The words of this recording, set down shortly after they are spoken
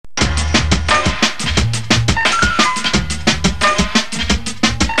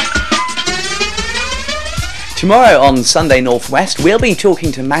Tomorrow on Sunday Northwest, we'll be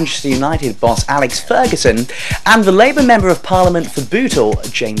talking to Manchester United boss Alex Ferguson and the Labour Member of Parliament for Bootle,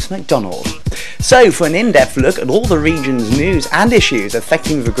 James MacDonald. So, for an in-depth look at all the region's news and issues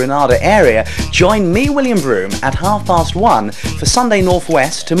affecting the Granada area, join me, William Brougham, at 1:30 for Sunday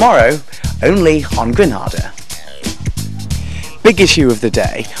Northwest tomorrow, only on Granada. Big issue of the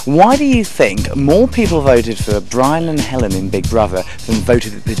day. Why do you think more people voted for Brian and Helen in Big Brother than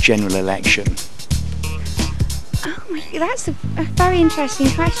voted at the general election? Oh, that's a very interesting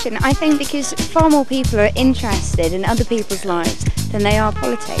question. I think because far more people are interested in other people's lives than they are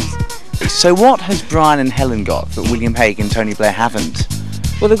politics. So what has Brian and Helen got that William Hague and Tony Blair haven't?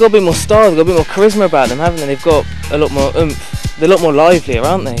 Well, they've got a bit more style, they've got a bit more charisma about them, haven't they? They've got a lot more oomph. They're a lot more livelier,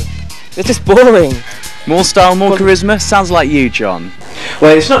 aren't they? They're just boring. More style, more charisma? Sounds like you, John.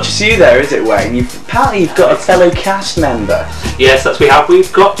 Well, it's not just you there, is it, Wayne? Apparently you've got a fellow cast member. Yes, that's we have.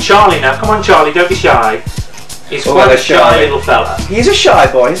 We've got Charlie now. Come on, Charlie, don't be shy. He's quite a shy little fella. He's a shy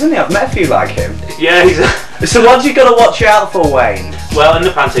boy, isn't he? I've met a few like him. Yeah, he's a... So what have you got to watch out for, Wayne? Well, in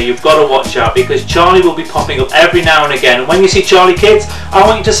the panto, you've got to watch out because Charlie will be popping up every now and again. And when you see Charlie, kids, I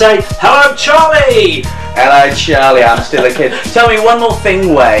want you to say, "Hello, Charlie!" Hello, Charlie, I'm still a kid. Tell me one more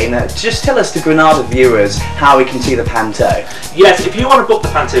thing, Wayne. Just tell us, the Granada viewers, how we can see the panto. Yes, if you want to book the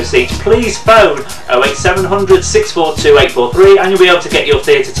panto seats, please phone 08700 642 843 and you'll be able to get your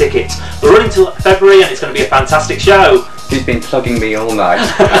theatre tickets. We're running till February and it's going to be a fantastic show. He's been plugging me all night.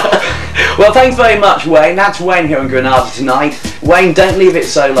 Well, thanks very much, Wayne. That's Wayne here in Granada tonight. Wayne, don't leave it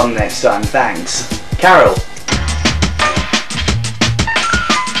so long next time. Thanks. Carol.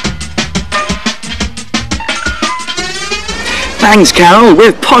 Thanks, Carol.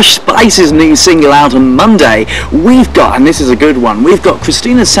 With Posh Spice's new single out on Monday, we've got, and this is a good one, we've got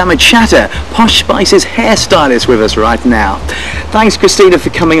Christina Samachatta, Posh Spice's hairstylist, with us right now. Thanks, Christina, for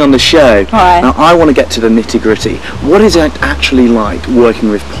coming on the show. Hi. Now, I want to get to the nitty-gritty. What is it actually like working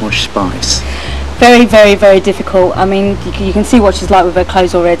with Posh Spice? Very, very, very difficult. I mean, you can see what she's like with her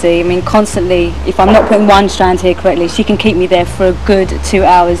clothes already. I mean, constantly, if I'm not putting one strand here correctly, she can keep me there for a good 2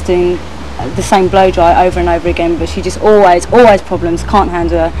 hours doing the same blow dry over and over again, but she just always problems, can't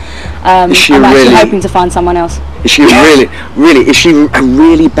handle her. I'm actually hoping to find someone else. Is she is she a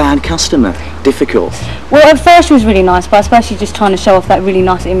really bad customer? Difficult? Well, at first she was really nice, but I suppose she's just trying to show off that really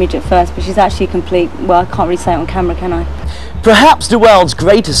nice image at first, but she's actually complete, well, I can't really say it on camera, can I? Perhaps the world's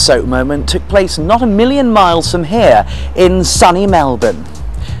greatest soap moment took place not a million miles from here, in sunny Melbourne.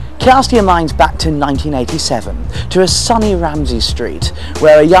 Cast your minds back to 1987, to a sunny Ramsay Street,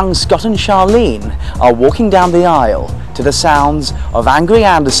 where a young Scott and Charlene are walking down the aisle to the sounds of Angry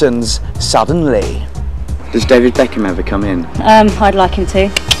Anderson's Suddenly. Does David Beckham ever come in? I'd like him to,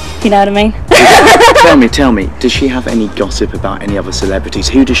 if you know what I mean. Tell me, does she have any gossip about any other celebrities?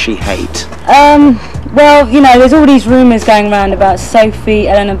 Who does she hate? Well, you know, there's all these rumours going around about Sophie,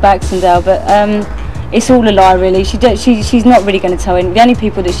 Eleanor Baxendale, but it's all a lie, really. She's not really going to tell anyone. The only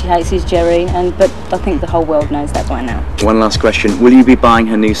people that she hates is Jerry, but I think the whole world knows that by now. One last question. Will you be buying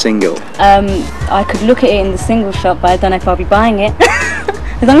her new single? I could look at it in the single shop, but I don't know if I'll be buying it.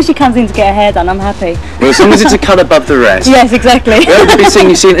 As long as she comes in to get her hair done, I'm happy. Well, as long as it's a cut above the rest. Yes, exactly. We'll be seeing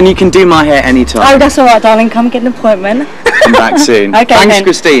you soon, and you can do my hair anytime. Oh, that's all right, darling. Come get an appointment. Come back soon. Okay, Thanks, then.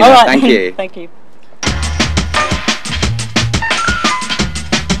 Christina. All right, Thank you. Thank you.